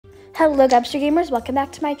Hello Gubster Gamers, welcome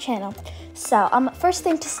back to my channel. So, first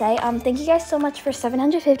thing to say, thank you guys so much for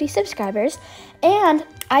 750 subscribers. And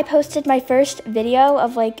I posted my first video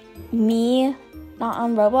of me not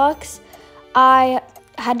on Roblox. I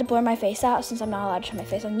had to blur my face out since I'm not allowed to show my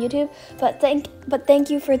face on YouTube. But thank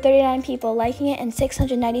you for 39 people liking it and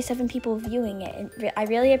 697 people viewing it. And I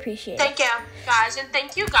really appreciate it. Thank you guys, and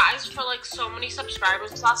thank you guys for so many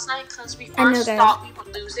subscribers last night, because we first thought we were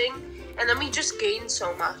losing. And then we just gained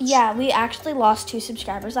so much. Yeah, we actually lost 2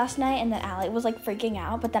 subscribers last night, and then Allie was freaking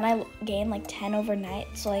out. But then I gained 10 overnight,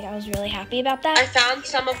 so I was really happy about that. I found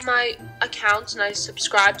some of my accounts and I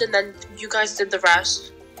subscribed, and then you guys did the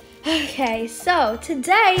rest. Okay, so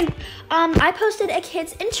today, I posted a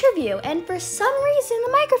kid's interview, and for some reason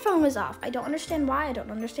the microphone was off. I don't understand why. I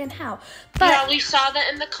don't understand how. But yeah, we saw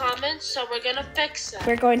that in the comments, so we're gonna fix it.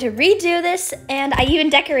 We're going to redo this, and I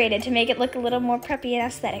even decorated to make it look a little more preppy and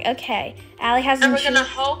aesthetic. Okay, Allie has. And we're gonna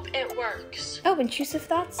hope it works. Oh, intrusive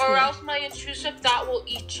thoughts. Or else my intrusive thought will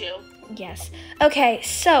eat you. Yes. Okay,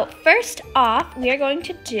 so first off, we are going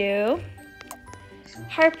to do.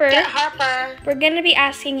 Harper, we're going to be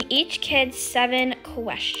asking each kid 7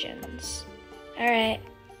 questions. All right,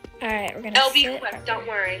 we're going to It'll be quick, Harper. Don't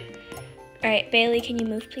worry. All right, Bailey, can you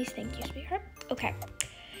move, please? Thank you, sweetheart.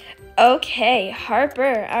 Okay,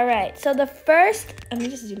 Harper. All right, so the first, let me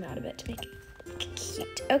just zoom out a bit to make it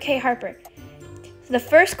cute. Okay, Harper. So the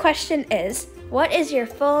first question is, what is your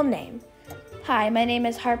full name? Hi, my name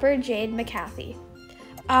is Harper Jade McCarthy.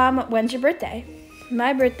 When's your birthday?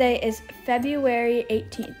 My birthday is February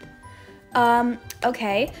 18th.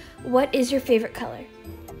 Okay, what is your favorite color?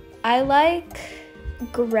 I like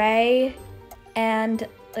gray and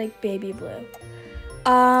baby blue.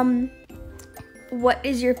 What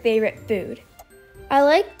is your favorite food? I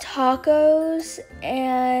like tacos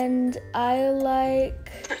and I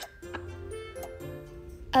like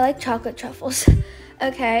chocolate truffles.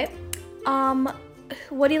 Okay,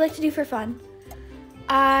 what do you like to do for fun?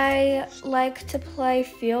 I like to play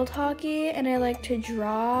field hockey, and I like to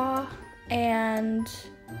draw and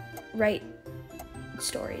write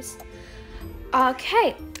stories.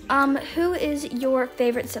 Okay, who is your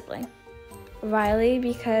favorite sibling? Riley,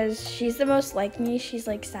 because she's the most like me. She's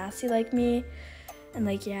sassy like me, and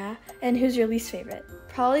yeah. And who's your least favorite?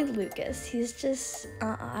 Probably Lucas. He's just,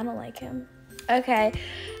 I don't like him. Okay,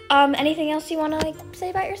 anything else you want to say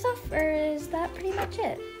about yourself, or is that pretty much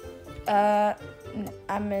it? Oh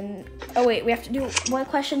wait, we have to do one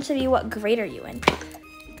question to be what grade are you in?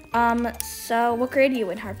 So what grade are you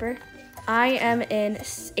in, Harper? I am in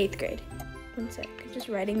 8th grade. One sec, I'm just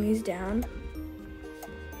writing these down.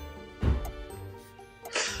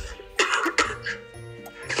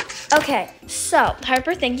 Okay, so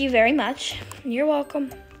Harper, thank you very much. You're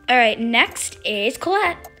welcome. All right, next is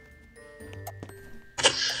Colette.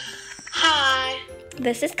 Hi.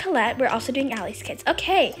 This is Colette. We're also doing Allie's kids.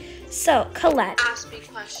 Okay, so Colette. Ask me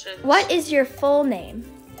questions. What is your full name?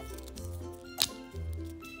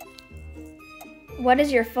 What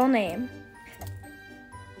is your full name?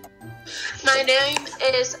 My name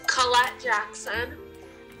is Colette Jackson.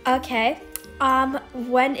 Okay.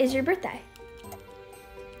 When is your birthday?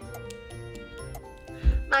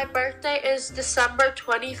 My birthday is December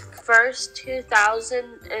 21st,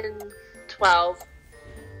 2012.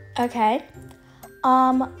 Okay.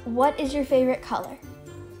 What is your favorite color?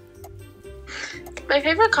 My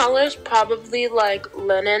favorite color is probably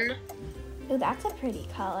linen. Oh, that's a pretty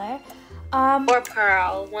color. Or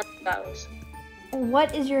pearl, one of those.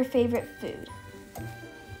 What is your favorite food?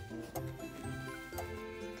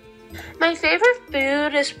 My favorite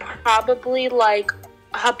food is probably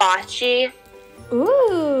hibachi.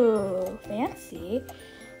 Ooh, fancy.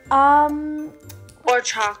 Or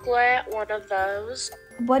chocolate, one of those.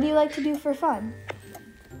 What do you like to do for fun?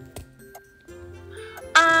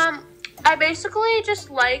 I basically just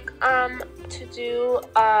to do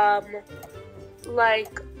I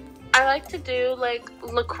like to do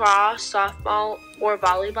lacrosse, softball, or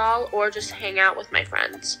volleyball, or just hang out with my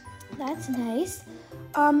friends. That's nice.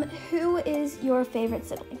 Who is your favorite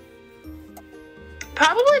sibling?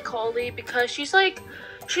 Probably Coley, because she's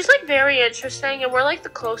very interesting, and we're the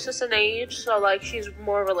closest in age, so she's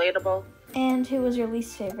more relatable. And who was your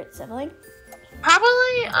least favorite sibling?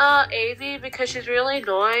 Probably Avi, because she's really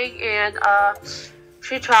annoying, and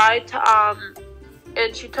she tried to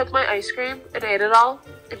and she took my ice cream and ate it all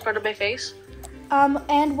in front of my face.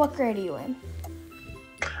 And what grade are you in?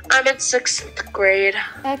 I'm in 6th grade.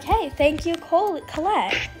 Okay, thank you,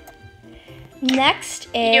 Colette. Next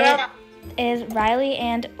is Riley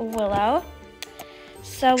and Willow.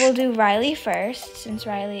 So we'll do Riley first, since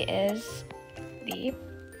Riley is the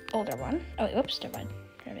older one. Oh, whoops, never mind.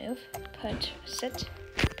 move. Sit,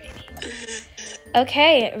 baby.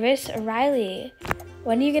 Okay, Miss Riley.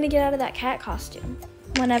 When are you gonna get out of that cat costume?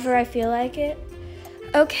 Whenever I feel like it.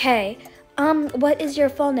 Okay, what is your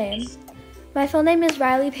full name? My full name is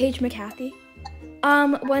Riley Paige McCarthy.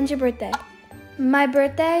 When's your birthday? My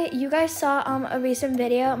birthday, you guys saw a recent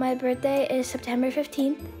video. My birthday is September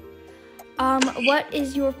 15th. What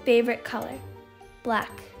is your favorite color?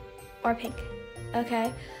 Black or pink?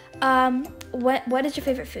 Okay. What is your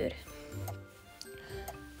favorite food?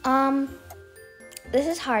 This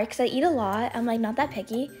is hard because I eat a lot. I'm like not that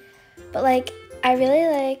picky, but like I really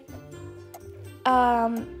like.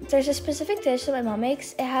 There's a specific dish that my mom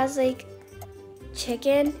makes. It has like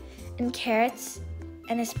chicken and carrots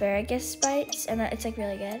and asparagus bites, and it's like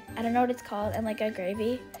really good. I don't know what it's called, and like a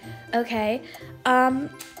gravy. Okay.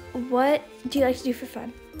 What do you like to do for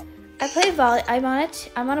fun? I play I'm on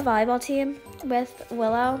a volleyball team with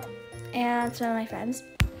Willow and some of my friends.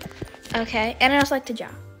 Okay, and I also like to draw.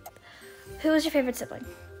 Who is your favorite sibling?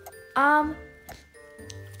 I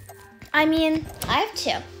mean, I have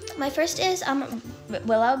two. My first is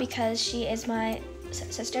Willow because she is my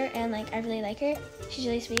sister and like I really like her. She's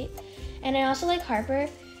really sweet. And I also like Harper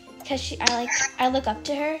because I look up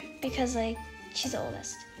to her because like she's the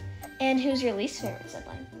oldest. And who's your least favorite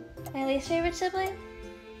sibling? My least favorite sibling?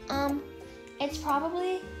 It's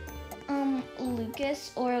probably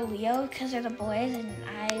Lucas or Leo because they're the boys and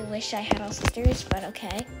I wish I had all sisters, but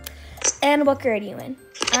okay. And what grade are you in?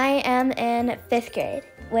 I am in 5th grade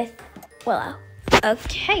with Willow.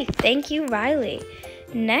 Okay, thank you, Riley.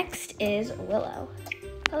 Next is Willow.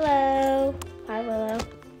 Hello. Hi, Willow.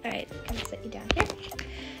 All right, I'm gonna sit you down here.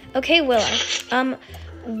 Okay, Willow.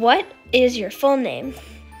 What is your full name?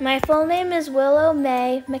 My full name is Willow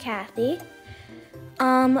May McCarthy.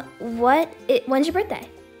 When's your birthday?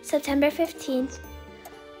 September 15th.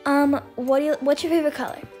 What's your favorite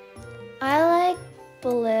color? I like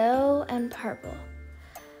blue and purple.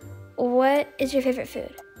 What is your favorite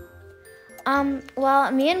food?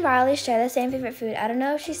 Well, me and Riley share the same favorite food. I don't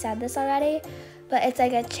know if she said this already, but it's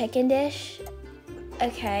like a chicken dish.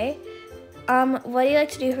 Okay. What do you like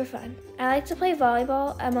to do for fun? I like to play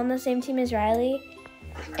volleyball. I'm on the same team as Riley.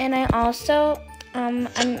 And I also,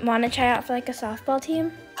 I want to try out for like a softball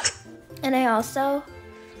team. And I also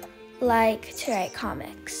like to write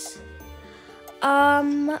comics.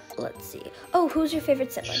 Let's see. Oh, who's your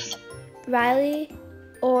favorite sibling? Riley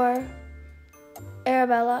or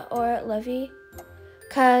Arabella or Lovey?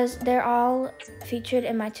 Because they're all featured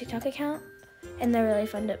in my TikTok account. And they're really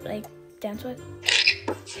fun to like dance with.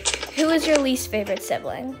 Who is your least favorite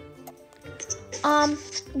sibling?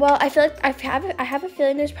 Well, I feel like I have a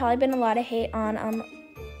feeling there's probably been a lot of hate on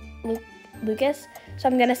Lucas, so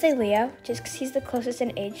I'm gonna say Leo, just because he's the closest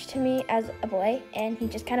in age to me as a boy, and he's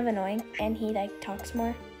just kind of annoying, and he like talks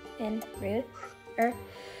more and rude.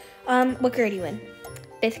 What grade are you in?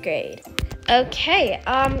 5th grade. Okay.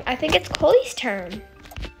 I think it's Coley's turn.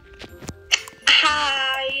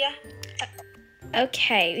 Hi.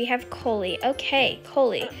 Okay, we have Coley. Okay,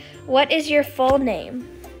 Coley, what is your full name?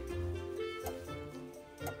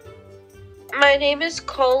 My name is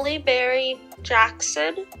Coley Berry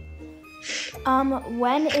Jackson.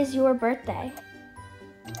 When is your birthday?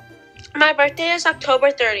 My birthday is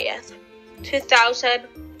October 30th,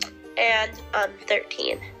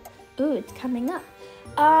 2013. Ooh, it's coming up.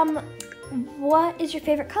 What is your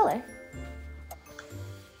favorite color?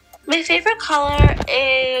 My favorite color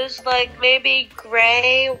is like maybe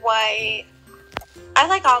gray, white. I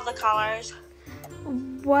like all the colors.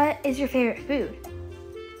 What is your favorite food?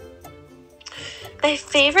 My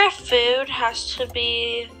favorite food has to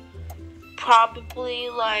be probably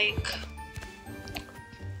like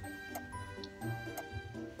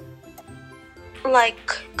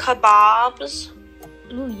kebabs.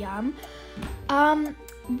 Ooh, yum.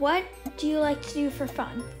 What do you like to do for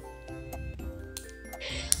fun?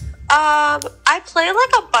 I play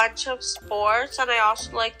like a bunch of sports and I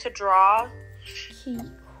also like to draw.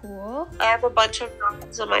 Cool. I have a bunch of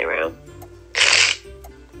drawings in my room.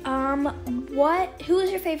 Who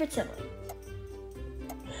is your favorite sibling?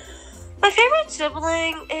 My favorite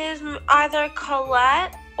sibling is either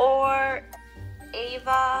Colette or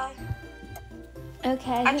Ava.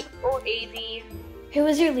 Okay. Or Avie. Who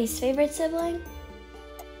is your least favorite sibling?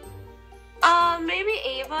 Maybe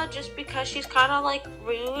Ava, just because she's kind of like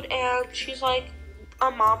rude and she's like a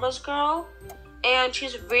mama's girl and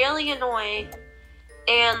she's really annoying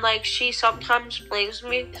and like she sometimes blames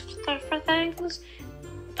me for things.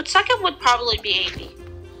 But second would probably be Avie.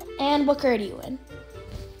 And what grade are you in?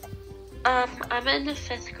 I'm in the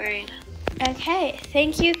 5th grade. Okay,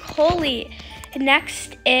 thank you, Coley.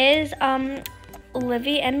 Next is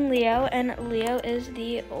Livy and Leo, and Leo is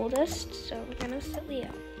the oldest, so we're gonna sit Leo.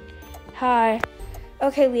 Hi.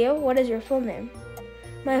 Okay, Leo, what is your full name?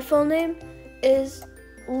 My full name is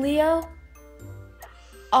Leo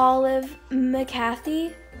Olive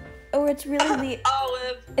McCarthy. Or it's really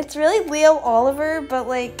Olive. It's really Leo Oliver, but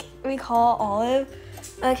like we call it Olive.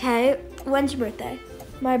 Okay, when's your birthday?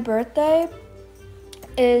 My birthday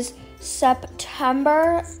is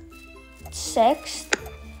September 6th.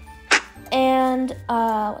 And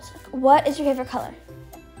what is your favorite color?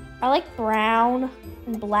 I like brown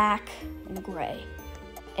and black and gray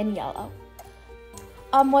and yellow.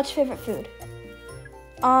 What's your favorite food?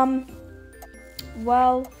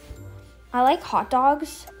 Well, I like hot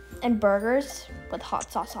dogs and burgers with hot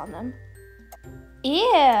sauce on them.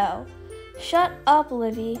 Ew! Shut up,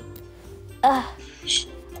 Livy. Ugh.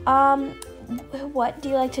 What do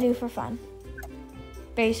you like to do for fun?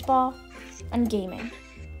 Baseball and gaming.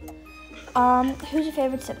 Who's your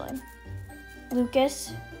favorite sibling?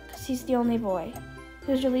 Lucas, because he's the only boy.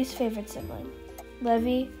 Who's your least favorite sibling?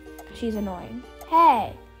 Livy, because she's annoying.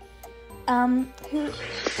 Hey!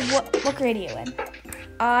 What grade are you in?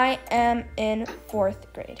 I am in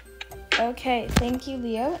 4th grade. Okay, thank you,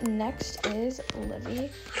 Leo. Next is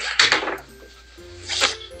Livy.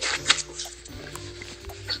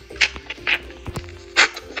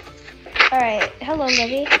 All right, hello,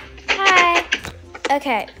 Livy. Hi.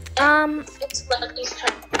 Okay. It's Livy's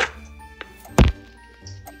turn.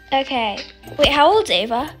 Okay. Wait, how old's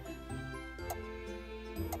Ava?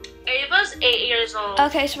 Ava's 8 years old.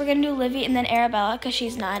 Okay, so we're gonna do Livy and then Arabella because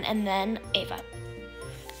she's 9, and then Ava.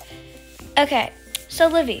 Okay, so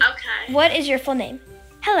Livy. Okay. What is your full name?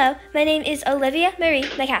 Hello, my name is Olivia Marie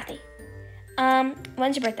McCarthy.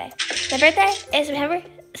 When's your birthday? My birthday is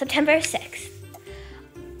September 6th.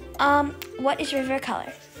 What is your favorite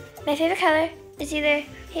color? My favorite color is either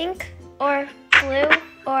pink or blue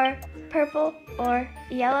or purple or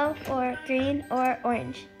yellow or green or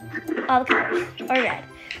orange. All the colors. Or red.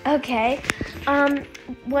 Okay.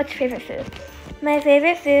 What's your favorite food? My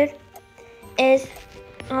favorite food is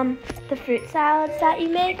the fruit salads that you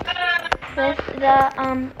make with the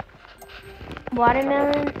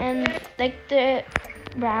watermelon and like the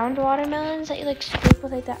round watermelons that you like scoop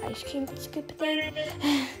with like the ice cream scoop thing.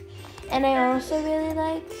 And I also really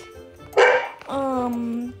like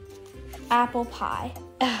apple pie.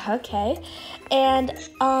 Okay. And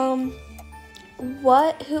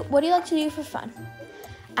what do you like to do for fun?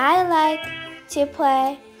 I like to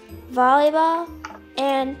play volleyball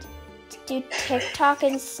and do TikTok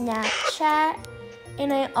and Snapchat,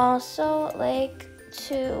 and I also like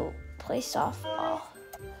to play softball.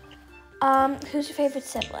 Who's your favorite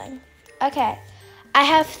sibling? Okay, I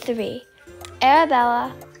have 3.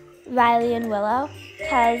 Arabella, Riley, and Willow,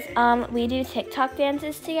 because we do TikTok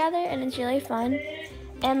dances together, and it's really fun.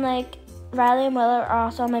 And like Riley and Willow are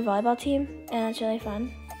also on my volleyball team, and it's really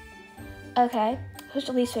fun. Okay, who's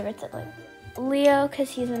your least favorite sibling? Leo, because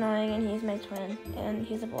he's annoying and he's my twin, and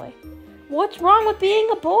he's a boy. What's wrong with being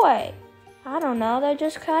a boy? I don't know, they're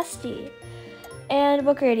just crusty. And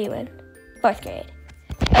what grade are you in? 4th grade.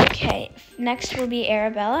 Okay, next will be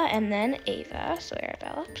Arabella and then Ava. So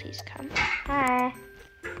Arabella, please come. Hi.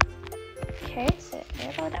 Okay, sit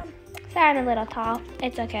Arabella down. Sorry, I'm a little tall.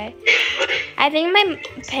 It's okay. I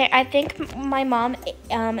think my mom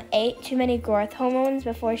ate too many growth hormones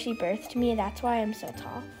before she birthed me. That's why I'm so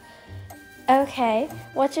tall. Okay,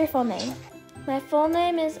 what's your full name? My full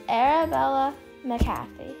name is Arabella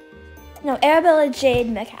McCarthy. No, Arabella Jade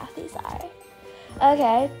McCarthy, sorry.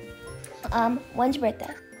 Okay, when's your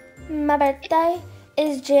birthday? My birthday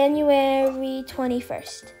is January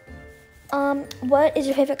 21st. What is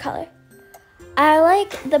your favorite color? I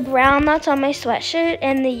like the brown that's on my sweatshirt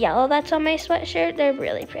and the yellow that's on my sweatshirt. They're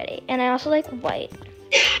really pretty. And I also like white.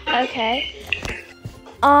 Okay.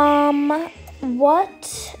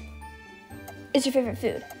 What is your favorite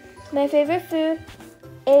food? My favorite food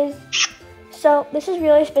is, so this is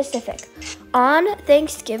really specific. On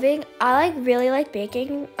Thanksgiving, I really like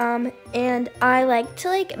baking, and I like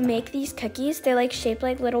to make these cookies. They're shaped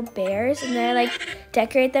like little bears, and I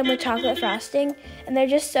decorate them with chocolate frosting, and they're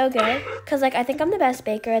just so good. Cause I think I'm the best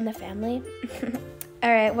baker in the family. All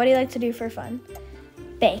right, what do you like to do for fun?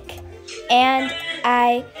 Bake, and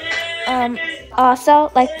I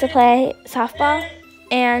also like to play softball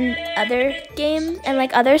and other games and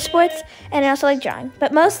other sports, and I also like drawing,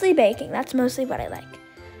 but mostly baking. That's mostly what I like.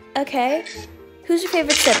 Okay, who's your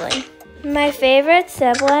favorite sibling? My favorite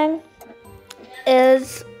sibling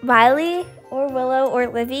is Riley or Willow or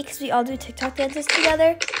Livy, because we all do TikTok dances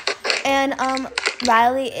together, and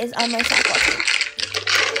Riley is on my softball team.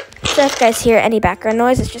 So if you guys hear any background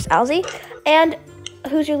noise, it's just Elsie. And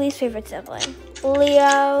who's your least favorite sibling?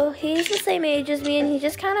 Leo. He's the same age as me, and he's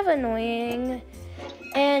just kind of annoying.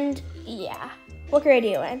 And yeah. What grade are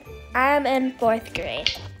you in? I'm in 4th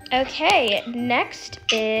grade. Okay, next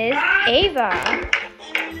is Ava.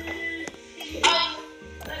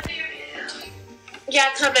 Yeah,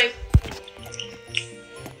 coming.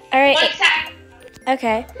 All right.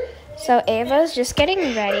 Okay, so Ava's just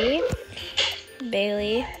getting ready.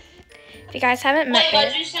 Bailey. If you guys haven't met Wait, Bailey.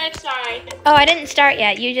 what did you say? Sorry. Oh, I didn't start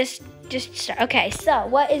yet. You just start. Okay, so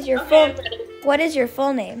what is your full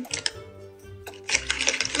name?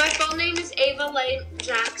 My full name is Ava Lane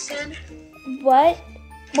Jackson.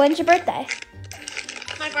 When's your birthday?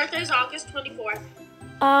 My birthday is August 24th.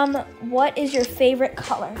 What is your favorite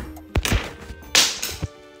color?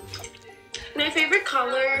 My favorite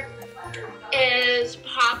color is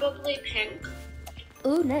probably pink.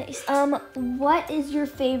 Ooh, nice. What is your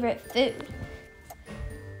favorite food?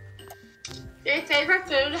 My favorite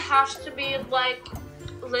food has to be like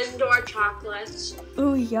Lindor chocolates.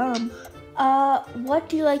 Ooh, yum. What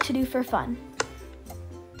do you like to do for fun?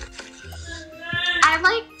 I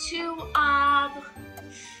like to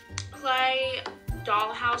play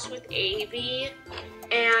Dollhouse with Avy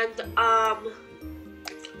and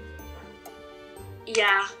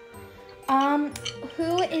yeah.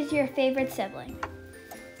 Who is your favorite sibling?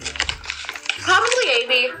 Probably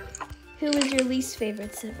Avy. Who is your least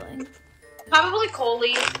favorite sibling? Probably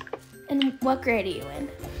Coley. And what grade are you in?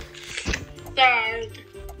 3rd.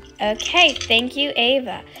 Okay, thank you,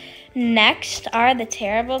 Ava. Next are the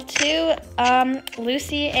terrible two,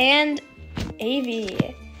 Lucy and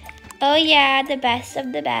Avy. Oh yeah, the best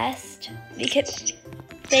of the best. Because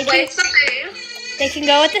they can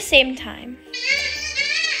go at the same time.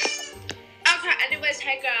 Okay, anyways,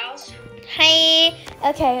 hey girls. Hi.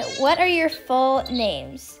 Okay, what are your full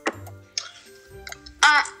names?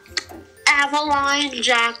 Aveline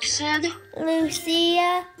Jackson.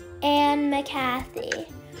 Lucia and McCarthy.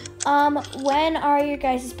 When are your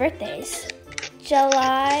guys' birthdays?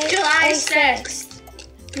 July 6th.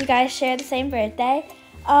 You guys share the same birthday.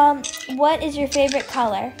 What is your favorite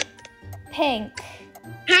color? Pink.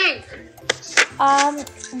 Pink.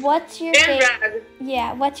 What's your And red.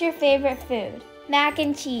 Yeah, what's your favorite food? Mac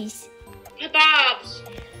and cheese. Kebabs.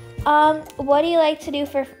 What do you like to do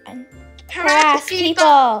for fun? Harass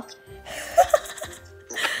people.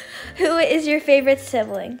 Who is your favorite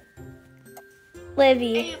sibling?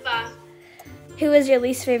 Livy. Ava. Who is your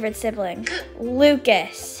least favorite sibling?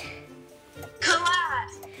 Lucas.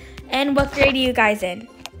 Colette. And what grade are you guys in?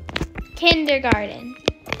 Kindergarten.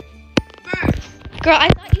 Bird. Girl, I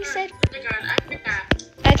thought you said... Kindergarten. I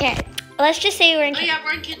forgot. Okay, let's just say we're in... Oh yeah,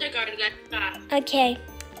 we're in kindergarten. I forgot. Okay.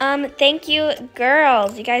 Thank you,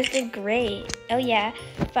 girls. You guys did great. Oh yeah.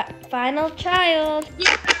 Final child.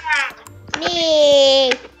 Yeah.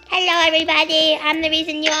 Me. Hello, everybody. I'm the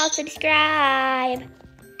reason you all subscribe.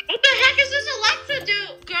 What the heck is this Alexa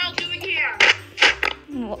girl doing here?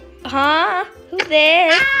 Huh? Who's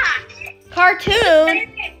this? Ah! Cartoon?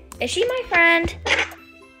 Is she my friend?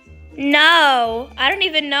 No, I don't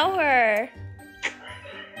even know her.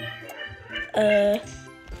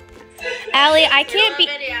 Allie, I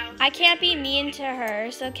can't be mean to her.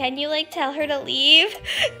 So can you like tell her to leave?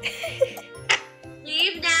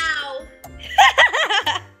 Leave now.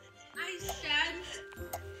 I said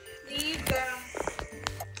leave now.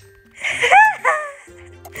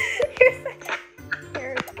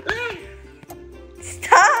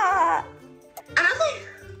 Stop.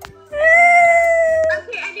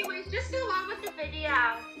 Okay, anyways, just go on with the video.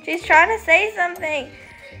 She's trying to say something.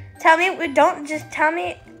 Tell me, don't just tell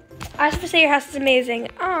me. I was supposed to say your house is amazing.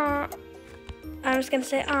 Aw. I'm just gonna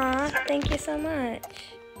say, aw, thank you so much.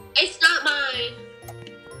 It's not mine.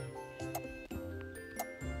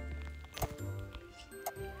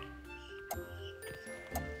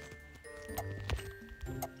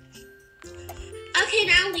 Okay,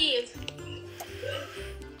 now leave.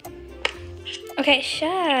 Okay,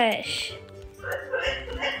 shush.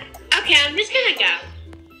 Okay, I'm just gonna go.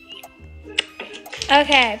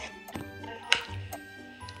 Okay.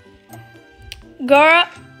 Girl,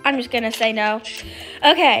 I'm just gonna say no.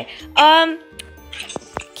 Okay, all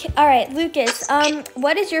right, Lucas,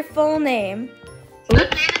 what is your full name?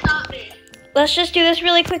 Let's just do this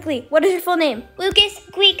really quickly. What is your full name? Lucas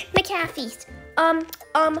Greek McAfee.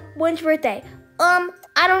 When's your birthday? I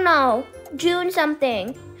don't know. June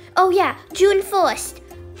something. Oh yeah, June 1st.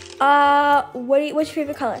 What's your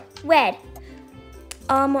favorite color? Red.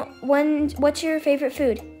 What's your favorite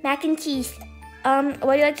food? Mac and cheese. What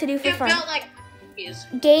do you like to do for fun? Yes.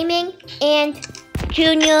 Gaming and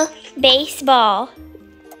junior baseball.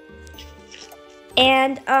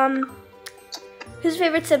 And who's your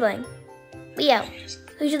favorite sibling? Leo.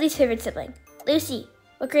 Who's your least favorite sibling? Lucy.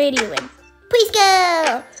 What grade are you in? Please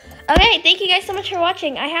go! Okay, thank you guys so much for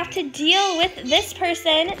watching. I have to deal with this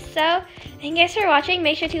person. So, thank you guys for watching.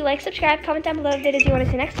 Make sure to like, subscribe, comment down below the videos you want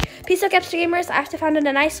to see next. Peace out, Capster Gamers. I have to find a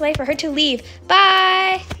nice way for her to leave.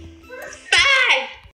 Bye! Bye!